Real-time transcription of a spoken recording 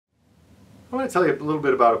I want to tell you a little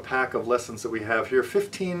bit about a pack of lessons that we have here.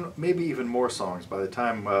 15, maybe even more songs by the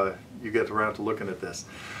time you get around to looking at this.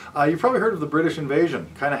 You've probably heard of the British Invasion.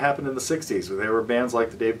 Kind of happened in the 60s. There were bands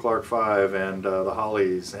like the Dave Clark Five and the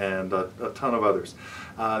Hollies and a ton of others.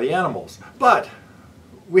 The Animals. But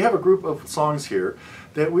we have a group of songs here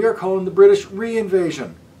that we are calling the British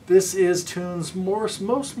Re-Invasion. This is tunes more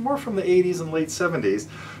from the 80s and late 70s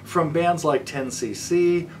from bands like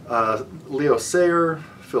 10cc, Leo Sayer,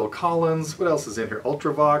 Phil Collins, what else is in here?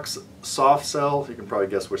 Ultravox, Soft Cell, you can probably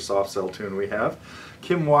guess which Soft Cell tune we have.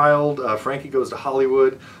 Kim Wilde, Frankie Goes to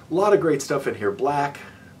Hollywood, a lot of great stuff in here. Black.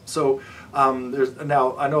 So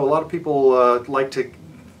now I know a lot of people like to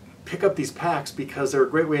pick up these packs because they're a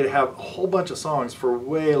great way to have a whole bunch of songs for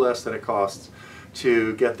way less than it costs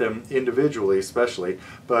to get them individually, especially,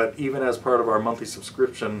 but even as part of our monthly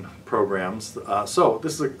subscription programs. So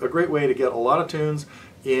this is a great way to get a lot of tunes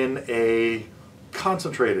in a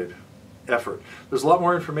concentrated effort. There's a lot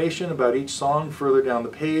more information about each song further down the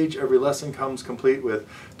page. Every lesson comes complete with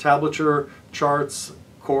tablature, charts,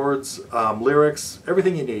 chords, lyrics,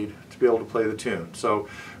 everything you need to be able to play the tune. So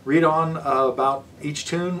read on about each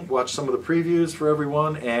tune, watch some of the previews for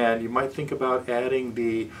everyone, and you might think about adding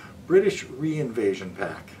the British Re-Invasion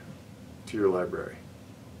pack to your library.